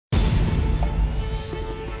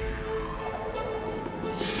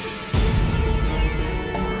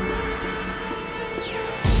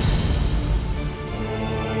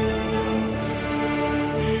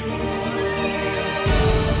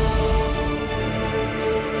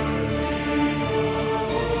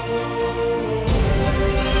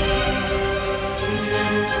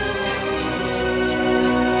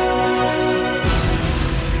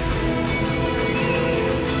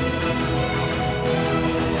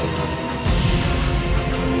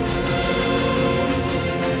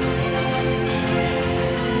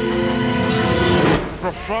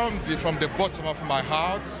from the bottom of my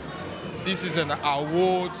heart, this is an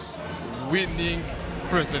awards-winning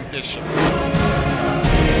presentation.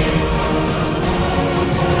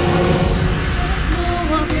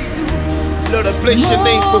 Lord, I bless your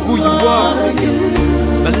name for who you are.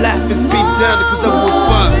 My life has been down because I was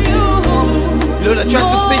far. Lord, I tried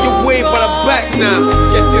to stay away, but I'm back now.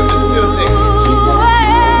 Can't feel this music.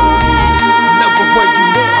 Now I want you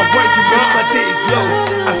more, I want you more. My day is low.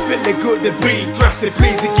 I feeling good to be drastic,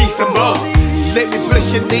 please give some more. Let me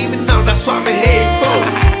bless your name, and now that's what I'm here for.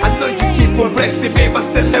 I know you keep on blessing me, but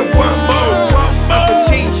still let one more. I'm a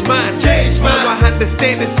change man. Now I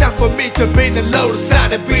understand it's time for me to be the low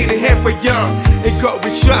side and be the head for y'all. And God we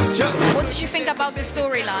trust. What did you think about the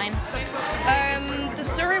storyline? The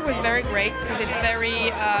story was very great because it's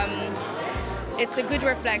very, it's a good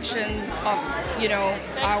reflection of, you know,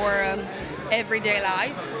 our everyday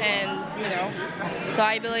life, and you know, so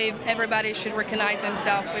I believe everybody should recognize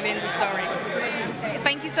themselves within the story.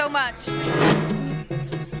 Thank you so much.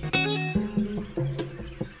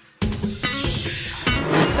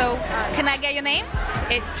 So, can I get your name?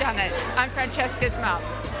 It's Janet. I'm Francesca's mum.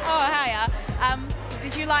 Oh, hiya.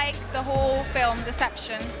 Did you like the whole film,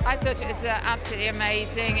 Deception? I thought it was absolutely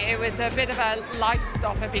amazing. It was a bit of a life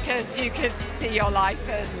stopper because you could see your life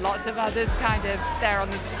and lots of others kind of there on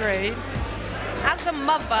the screen. As a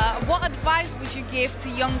mother, what advice would you give to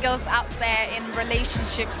young girls out there in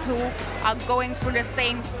relationships who are going through the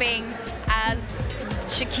same thing as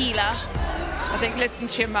Shaquilla? I think listen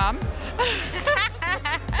to your mum.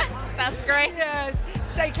 That's great. Yes,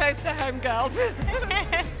 stay close to home, girls.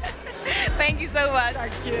 Thank you so much.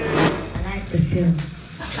 Thank you. I like the film.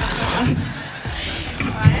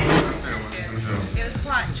 It was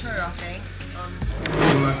quite true, I think.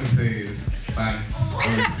 All I can say is thanks.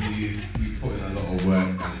 Obviously, we put in a lot of work,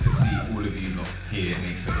 and to see all of you lot here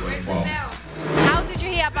makes it worthwhile. How did you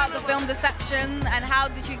hear about the film Deception, and how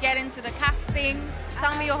did you get into the casting?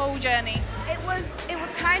 Tell me your whole journey. It was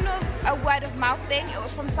kind of a word of mouth thing. It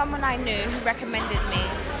was from someone I knew who recommended me,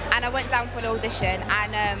 and I went down for the audition,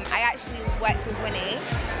 and I actually worked with Winnie,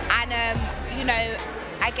 and you know,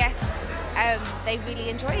 I guess they really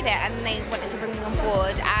enjoyed it and they wanted to bring me on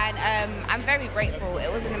board, and I'm very grateful. It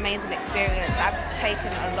was an amazing experience. I've taken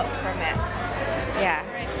a lot from it. Yeah.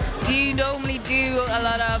 Do you normally do a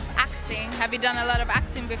lot of acting? Have you done a lot of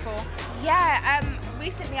acting before? Yeah,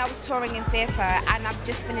 recently I was touring in theatre, and I've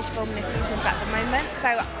just finished filming a few things at the moment.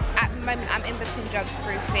 So at the moment I'm in between jobs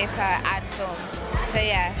through theatre and film. So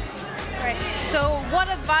yeah. Great. So what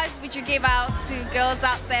advice would you give out to girls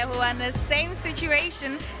out there who are in the same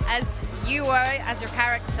situation as you were, as your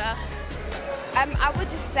character? I would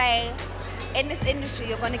just say, in this industry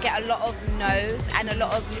you're going to get a lot of no's, and a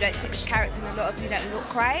lot of you don't fit this character, and a lot of you don't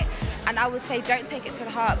look right. And I would say don't take it to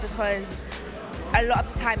the heart, because a lot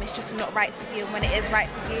of the time it's just not right for you, and when it is right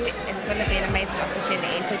for you, it's going to be an amazing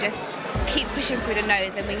opportunity. So just keep pushing through the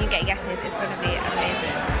no's, and when you get yeses, it's going to be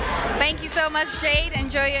amazing. Thank you so much, Jade.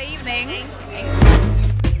 Enjoy your evening. Thank you.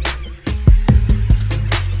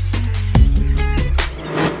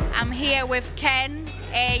 I'm here with Ken,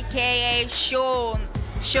 aka Sean.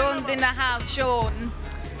 Sean's in the house. Sean,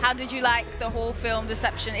 how did you like the whole film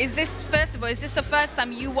Deception? Is this, first of all, is this the first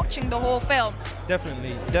time you watching the whole film?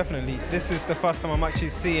 Definitely, definitely. This is the first time I'm actually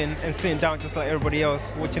sitting down just like everybody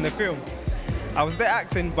else watching the film. I was there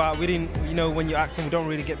acting, but we didn't, you know, when you're acting, we don't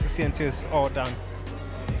really get to see until it's all done.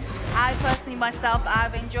 I personally myself,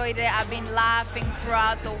 I've enjoyed it. I've been laughing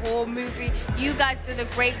throughout the whole movie. You guys did a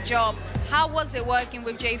great job. How was it working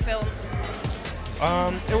with J Films?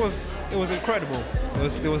 It was incredible.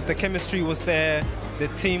 The chemistry was there. The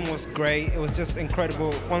team was great. It was just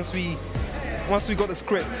incredible. Once we got the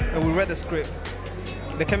script and we read the script,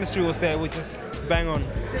 the chemistry was there. We just bang on.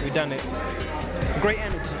 We done it. Great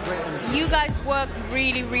energy. Great energy. You guys worked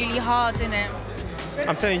really, really hard in it.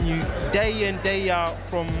 I'm telling you, day in, day out,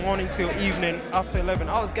 from morning till evening, after 11.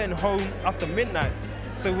 I was getting home after midnight.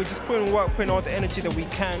 So we're just putting work, putting all the energy that we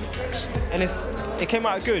can, and it came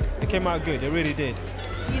out good. It came out good. It really did.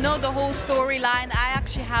 You know the whole storyline. I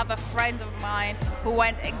actually have a friend of mine who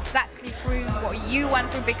went exactly through what you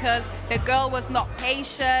went through, because the girl was not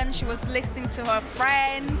patient. She was listening to her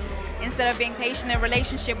friend instead of being patient in a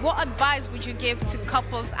relationship. What advice would you give to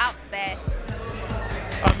couples out there?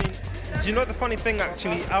 I mean, do you know the funny thing,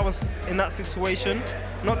 actually? I was in that situation.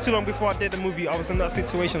 Not too long before I did the movie, I was in that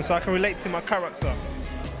situation, so I can relate to my character.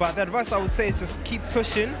 But the advice I would say is just keep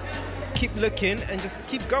pushing, keep looking, and just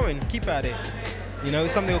keep going, keep at it. You know,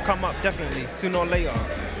 something will come up, definitely, sooner or later.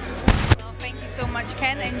 Well, thank you so much,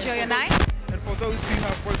 Ken. Enjoy your night. And for those who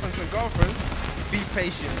have boyfriends and girlfriends, be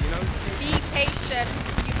patient, you know? Be patient.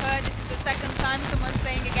 You heard this is a second time. Someone's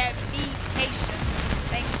saying again, be patient.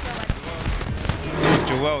 Thank you so much.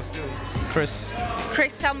 Joao still. Chris.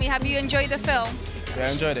 Chris, tell me, have you enjoyed the film? Yeah,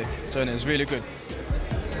 I enjoyed it. It's really good.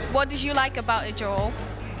 What did you like about it, Joel?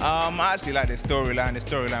 I actually liked the storyline. The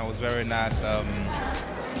storyline was very nice.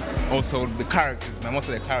 Also, the characters, man, most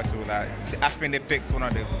of the characters were like, I think they picked one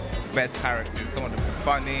of the best characters. Some of them were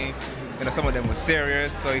funny, some of them were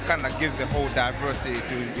serious. So it kind of gives the whole diversity to,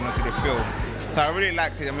 to the film. So I really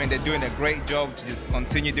liked it. I mean, they're doing a great job to just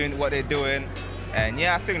continue doing what they're doing. And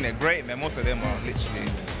yeah, I think they're great, man. Most of them are literally,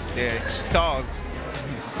 they're stars.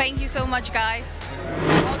 Thank you so much, guys.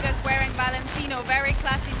 Olga's wearing Valentino, very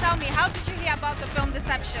classy. Tell me, how did you hear about the film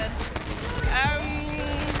Deception?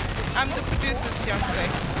 I'm the producer's fiance.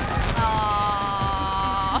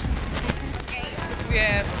 Aww. Okay.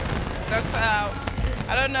 Yeah, that's how,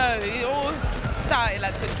 I don't know, it all started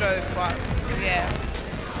like a joke, but yeah.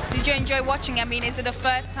 Did you enjoy watching? I mean, is it the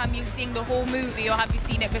first time you've seen the whole movie or have you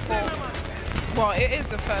seen it before? Well, it is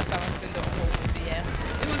the first time I've seen the whole movie, yeah.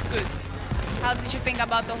 It was good. How did you think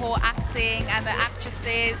about the whole acting and the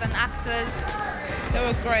actresses and actors? They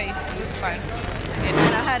were great, it was fine.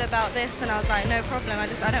 And I heard about this and I was like, no problem, I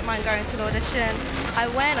don't mind going to the audition. I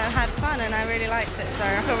went and had fun and I really liked it, so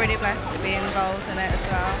I feel really blessed to be involved in it as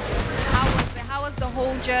well. How was it? How was the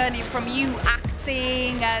whole journey from you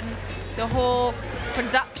acting and the whole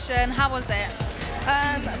production? How was it?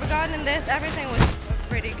 Regarding this, everything was a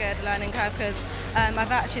pretty good learning curve because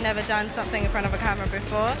I've actually never done something in front of a camera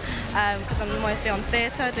before because I'm mostly on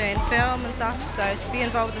theatre, doing film and stuff, so to be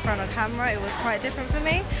involved in front of a camera, it was quite different for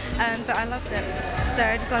me, but I loved it. So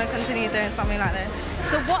I just want to continue doing something like this.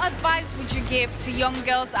 So what advice would you give to young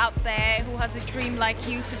girls out there who has a dream like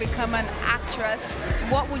you to become an actress?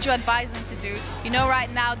 What would you advise them to do? You know, right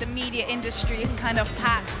now the media industry is kind of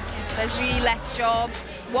packed. There's really less jobs.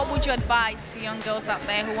 What would you advise to young girls out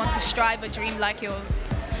there who want to strive a dream like yours?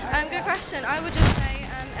 Good question. I would just say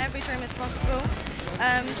every dream is possible.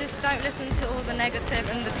 Just don't listen to all the negative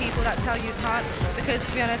and the people that tell you can't, because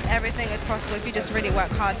to be honest, everything is possible if you just really work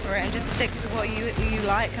hard for it and just stick to what you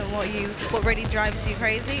like and what really drives you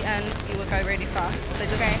crazy, and you will go really far. So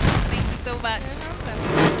just okay. Thank you so much.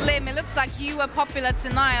 Slim, it looks like you were popular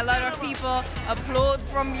tonight. A lot of people applaud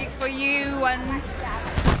for you, and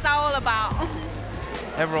what's that all about?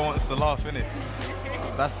 Everyone wants to laugh, innit?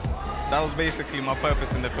 That was basically my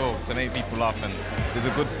purpose in the film, to make people laugh, and it's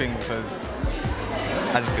a good thing because,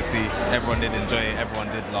 as you can see, everyone did enjoy it, everyone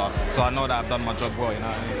did laugh. So I know that I've done my job well, you know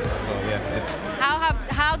what I mean? So yeah, it's...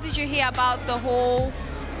 How did you hear about the whole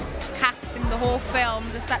casting, the whole film,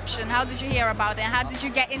 Deception? How did you hear about it, and how did you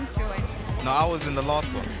get into it? No, I was in the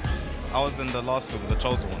last one. I was in the last film, The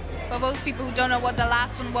Chosen One. For those people who don't know what the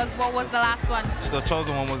last one was, what was the last one? The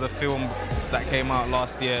Chosen One was a film that came out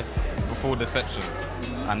last year before Deception,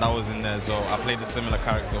 and I was in there as well. I played a similar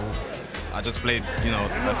character. I just played,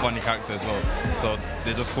 a funny character as well. So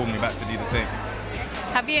they just called me back to do the same.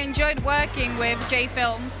 Have you enjoyed working with J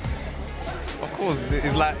Films? Of course,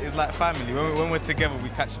 it's like family. When we're together, we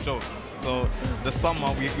catch jokes. So the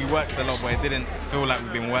summer we worked a lot, but it didn't feel like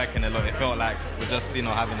we've been working a lot. It felt like we're just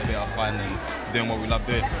having a bit of fun and doing what we love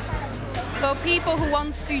doing. For people who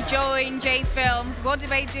want to join J Films, what do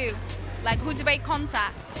they do? Like, who do they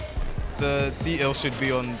contact? The details should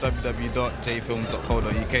be on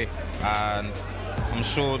www.jfilms.co.uk, and I'm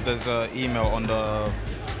sure there's an email on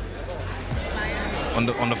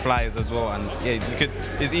the flyers as well. And yeah,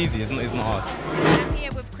 it's easy. It's not hard. I'm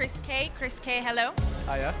here with Chris K. Chris K, hello.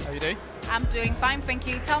 Hiya, how you doing? I'm doing fine, thank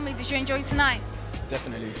you. Tell me, did you enjoy tonight?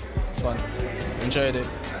 Definitely, it's fun. Enjoyed it.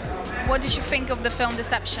 What did you think of the film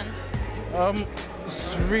Deception?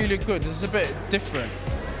 It's really good. It's a bit different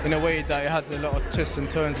in a way that it had a lot of twists and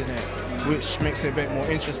turns in it, which makes it a bit more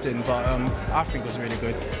interesting, but I think it was really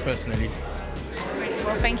good, personally.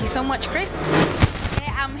 Well, thank you so much, Chris. Okay,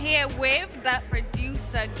 I'm here with the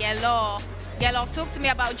producer, Gelo. Gelo, talk to me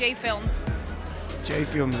about J Films. J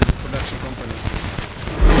Films is a production company.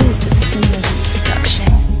 This is a Synopsis production.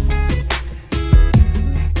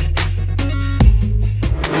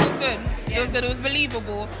 It was good. It was good. It was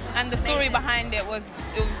believable, and the story behind it was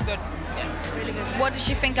good. Yeah, really good. What did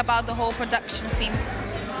you think about the whole production team?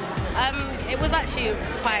 It was actually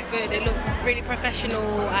quite good. It looked really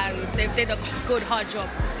professional, and they did a good hard job.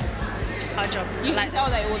 You can tell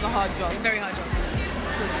that it was a hard job. Very hard job.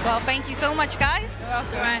 Well, thank you so much, guys. You're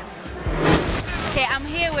welcome. All right. Okay, I'm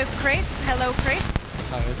here with Chris. Hello, Chris.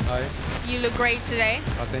 Hi. You look great today.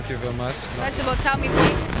 Oh, thank you very much. First of all, tell me,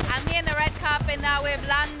 please. I'm here in the red carpet now with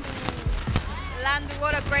Nlandu. Nlandu,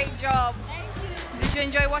 what a great job. Did you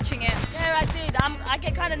enjoy watching it? Yeah, I did. I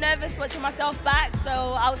get kind of nervous watching myself back, so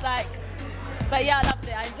I was like, but yeah, I loved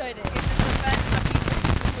it. I enjoyed it. suspense. Have you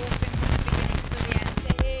watched the whole thing from the beginning to the end?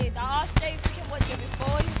 It is. I asked Jade if we can watch it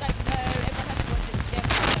before. He was like, no, everyone has to watch it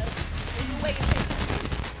together. So you wait patiently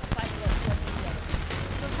to find out to watch it together.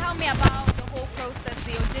 So tell me about the whole process,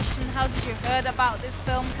 the audition. How did you heard about this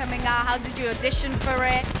film coming out? How did you audition for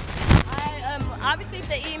it? I received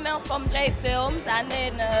the email from J Films, and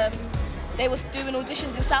then they was doing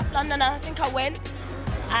auditions in South London, and I think I went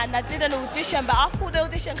and I did an audition, but I thought the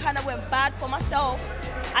audition kind of went bad for myself.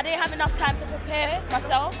 I didn't have enough time to prepare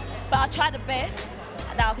myself, but I tried the best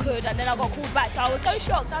that I could, and then I got called back, so I was so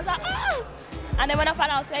shocked. I was like, oh! And then when I found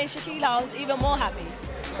out I was playing Shaquilla, I was even more happy.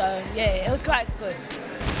 So yeah, it was quite good.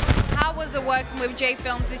 How was it working with J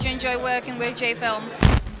Films? Did you enjoy working with J Films?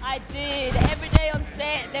 I did. Every day on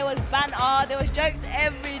set, there was banter, there was jokes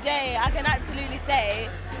every day. I can absolutely say,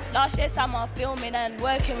 last year summer filming and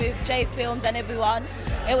working with J Films and everyone,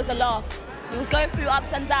 it was a laugh. We was going through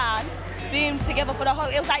ups and downs, being together for the whole,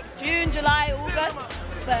 it was like June, July, August,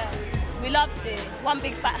 but we loved it. One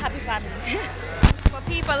big fat happy family. For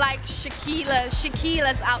people like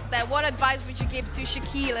Shaquillas out there, what advice would you give to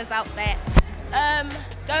Shaquillas out there?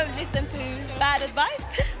 Don't listen to bad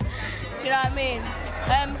advice. Do you know what I mean?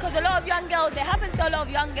 Because a lot of young girls, it happens to a lot of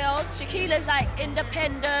young girls. Shaquilla's like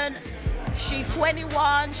independent, she's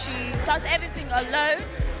 21, she does everything alone.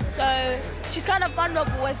 So she's kind of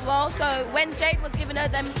vulnerable as well. So when Jade was giving her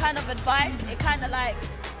them kind of advice, it kind of like,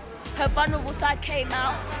 her vulnerable side came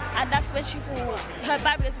out, and that's when she thought her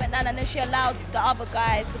barriers went down, and then she allowed the other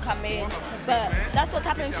guys to come in. But that's what's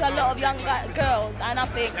happening to a lot of young girls, and I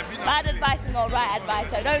think bad advice is not right advice,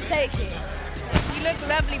 so don't take it. You look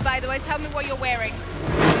lovely, by the way. Tell me what you're wearing.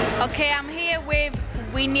 Okay, I'm here with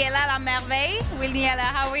Winiela La Merveille. Winiela,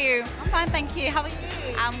 how are you? I'm fine, thank you. How are you?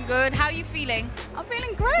 I'm good. How are you feeling? I'm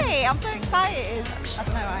feeling great. I'm so excited. I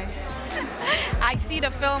don't know why. I see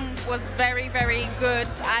the film was very, very good.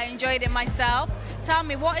 I enjoyed it myself. Tell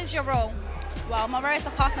me, what is your role? Well, my role is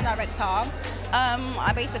a casting director.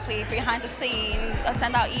 I basically, behind the scenes,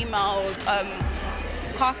 send out emails,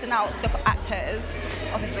 casting out the actors,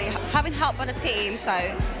 obviously having help by the team. So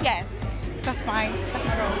yeah, that's my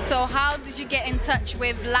role. So how did you get in touch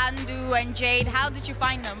with Nlandu and Jade? How did you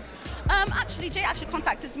find them? Actually, Jade actually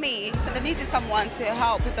contacted me, so they needed someone to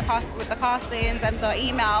help with the castings and the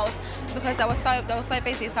emails because they were so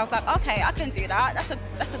busy. So I was like, okay, I can do that.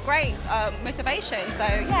 That's a great motivation. So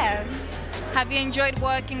yeah. Have you enjoyed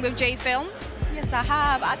working with J Films? Yes, I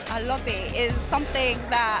have. I love it. It's something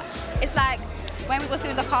that it's like when we was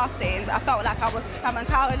doing the castings, I felt like I was Sam and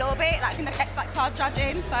Cow a little bit, like in the X Factor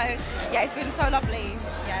judging. So yeah, it's been so lovely.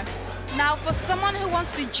 Yeah. Now, for someone who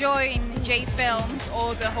wants to join J Films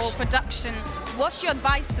or the whole production, what's your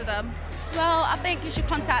advice to them? Well, I think you should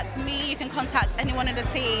contact me. You can contact anyone in the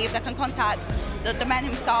team. They can contact the man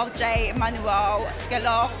himself, Jay, Manuel,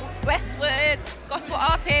 Galore, Westwood, gospel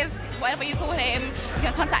artist, whatever you call him. You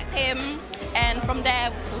can contact him, and from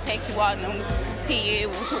there we'll take you on and we'll see you,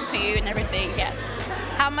 we'll talk to you and everything. Yeah.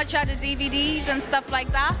 How much are the DVDs and stuff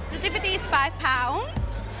like that? The DVD is £5.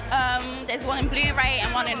 There's one in Blu-ray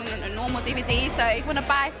and one in a normal DVD. So if you want to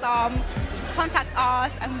buy some, contact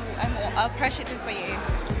us and we'll purchase it for you.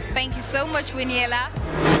 Thank you so much, Winiela.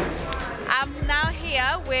 I'm now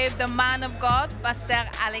here with the man of God, Pastor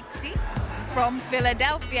Alexi from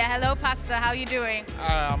Philadelphia. Hello, Pastor. How are you doing?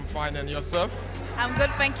 I'm fine, and yourself? I'm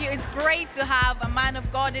good, thank you. It's great to have a man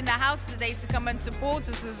of God in the house today to come and support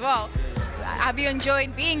us as well. Have you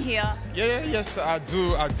enjoyed being here? Yes, I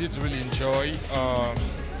do. I did really enjoy.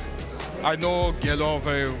 I know Gelo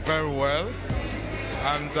very, very well,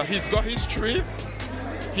 and he's got history,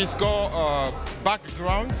 he's got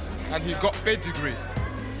background, and he's got pedigree.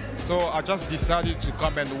 So I just decided to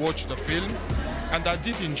come and watch the film, and I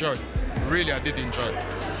did enjoy. Really, I did enjoy.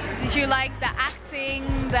 Did you like the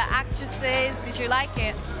acting, the actresses? Did you like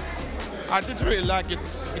it? I did really like it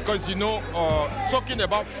because, you know, talking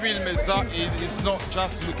about film is not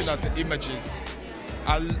just looking at the images.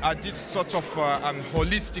 I did sort of an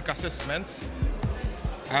holistic assessment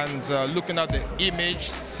and looking at the image,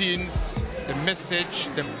 scenes, the message,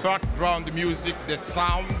 the background music, the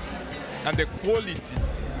sound, and the quality.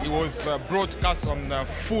 It was broadcast on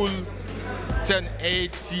full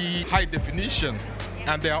 1080 high definition,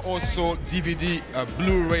 and there are also DVD,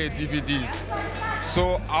 Blu-ray DVDs.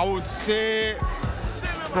 So I would say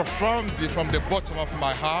profoundly from the bottom of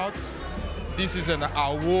my heart, this is an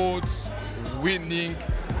award-winning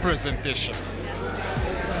presentation.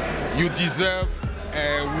 You deserve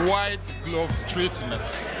a white gloves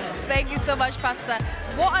treatment. Thank you so much, Pastor.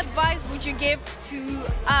 What advice would you give to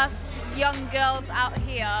us young girls out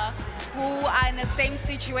here who are in the same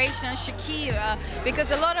situation as Shaquilla?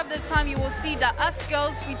 Because a lot of the time you will see that us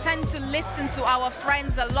girls, we tend to listen to our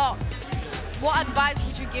friends a lot. What advice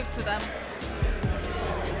would you give to them?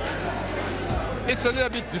 It's a little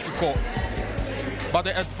bit difficult. But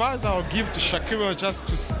the advice I'll give to Shaquilla is just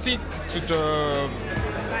to stick to the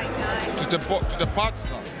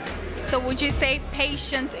partner. So would you say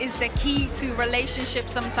patience is the key to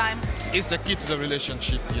relationships sometimes? It's the key to the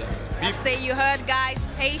relationship, yeah. Let's say you heard, guys,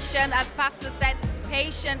 patience, as Pastor said,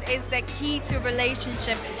 patience is the key to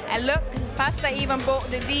relationship. And look, Pastor even bought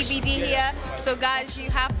the DVD here. So guys, you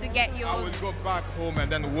have to get yours. I will go back home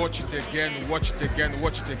and then watch it again, watch it again,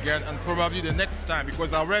 watch it again, and probably the next time,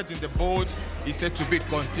 because I read in the board, he said to be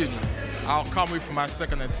continued. I'll come with my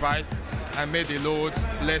second advice, and may the Lord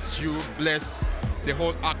bless you, bless the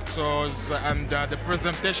whole actors, and the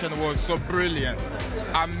presentation was so brilliant,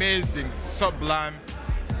 amazing, sublime.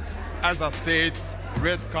 As I said,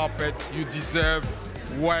 red carpet, you deserve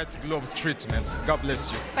white gloves treatment. God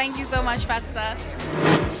bless you. Thank you so much, Pastor.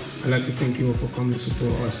 I'd like to thank you all for coming to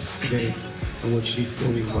support us today and watch this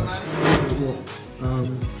story with us.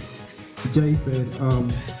 Jay said,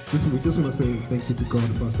 we just want to say thank you to God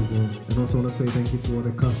first of all, and also want to say thank you to all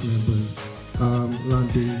the cast members.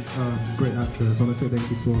 Nlandu, great actress. I want to say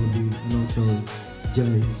thank you to all of you, and also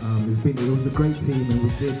Jay. It was a great team, and we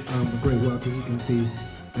did great work, as you can see.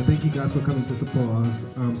 And thank you guys for coming to support us.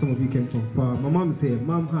 Some of you came from far. My mum's here.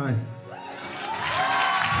 Mum, hi.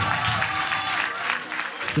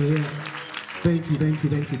 So yeah, thank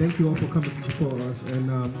you all for coming to support us,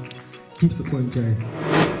 and keep supporting Jay.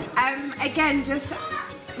 Again, just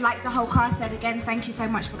like the whole cast said, again, thank you so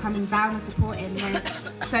much for coming down and supporting.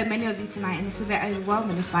 There's so many of you tonight, and it's a bit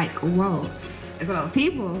overwhelming. It's like, whoa, there's a lot of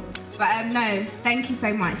people. But no, thank you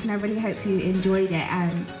so much, and I really hope you enjoyed it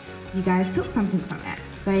and you guys took something from it.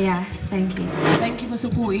 So yeah, thank you. Thank you for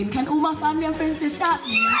supporting. Can all my family and friends just shout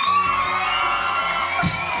me?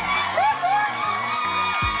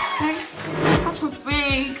 Such a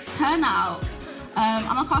big turnout.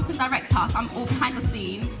 I'm a casting director, so I'm all behind the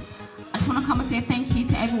scenes. I just want to come and say thank you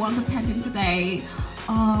to everyone for attending today.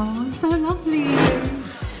 Oh, so lovely.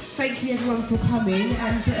 Thank you everyone for coming,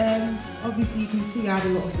 and obviously you can see I had a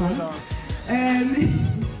lot of fun.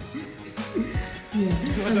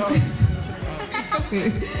 Stop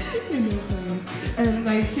it. Sorry.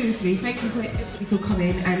 No, seriously, thank you for everybody for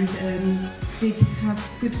coming, and did have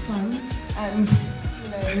good fun, and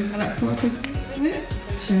I like participating in it.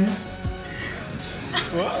 So sure.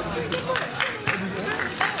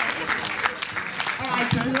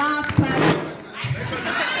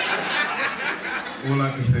 All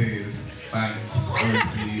I can say is thanks.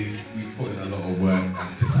 Obviously, we put in a lot of work,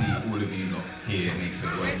 and to see all of you lot here makes it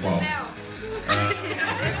worthwhile.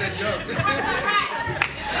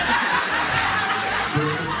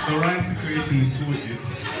 The right situation is sorted.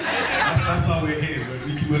 That's why we're here.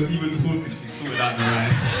 We're even talking. She sorted out the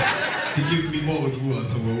rice. She gives me bottled water,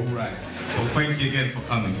 so we're all right. So thank you again for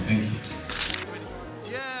coming. Thank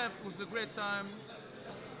you. Yeah, it was a great time.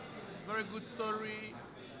 Very good story.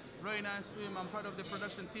 Very nice film. I'm part of the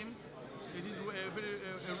production team. They did a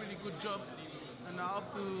really good job. And I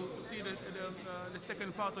hope to see the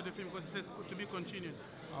second part of the film, because it says to be continued.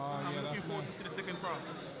 I'm looking forward to see the second part.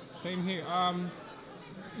 Same here.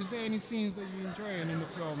 Is there any scenes that you enjoy in the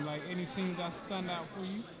film? Like any scenes that stand out for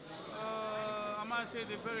you? I might say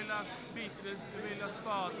the very last bit, the very last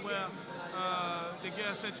part where the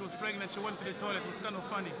girl said she was pregnant, she went to the toilet. It was kind of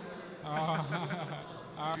funny.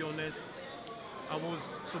 To be honest, I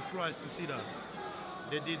was surprised to see that.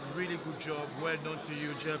 They did really good job. Well done to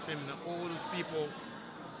you, Jeff, and all those people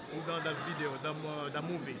who done that video, that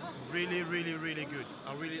movie. Really, really, really good.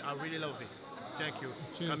 I really love it. Thank you.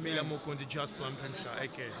 Camila Mokondi, Just Plum Trimsha,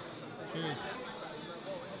 AK. Yeah,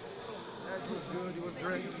 it was good. It was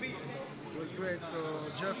great. It was great.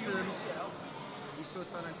 So Jeff Films is so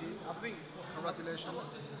talented. Congratulations.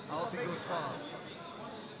 I hope it goes far.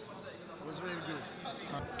 It was really good.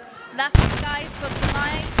 That's it, guys, for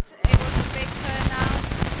tonight. It was a big turnout.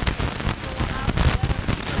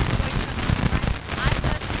 I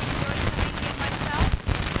personally enjoyed coming here myself.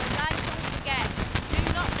 But guys, don't forget, do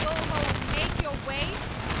not go home. Make your way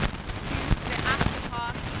to the after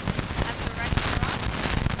party at the restaurant.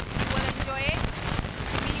 You will enjoy it.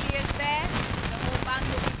 Amelia's there. The whole band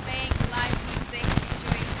will be playing live music.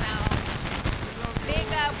 Enjoy yourself. Big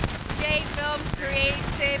up J Films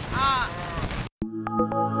Creative Arts.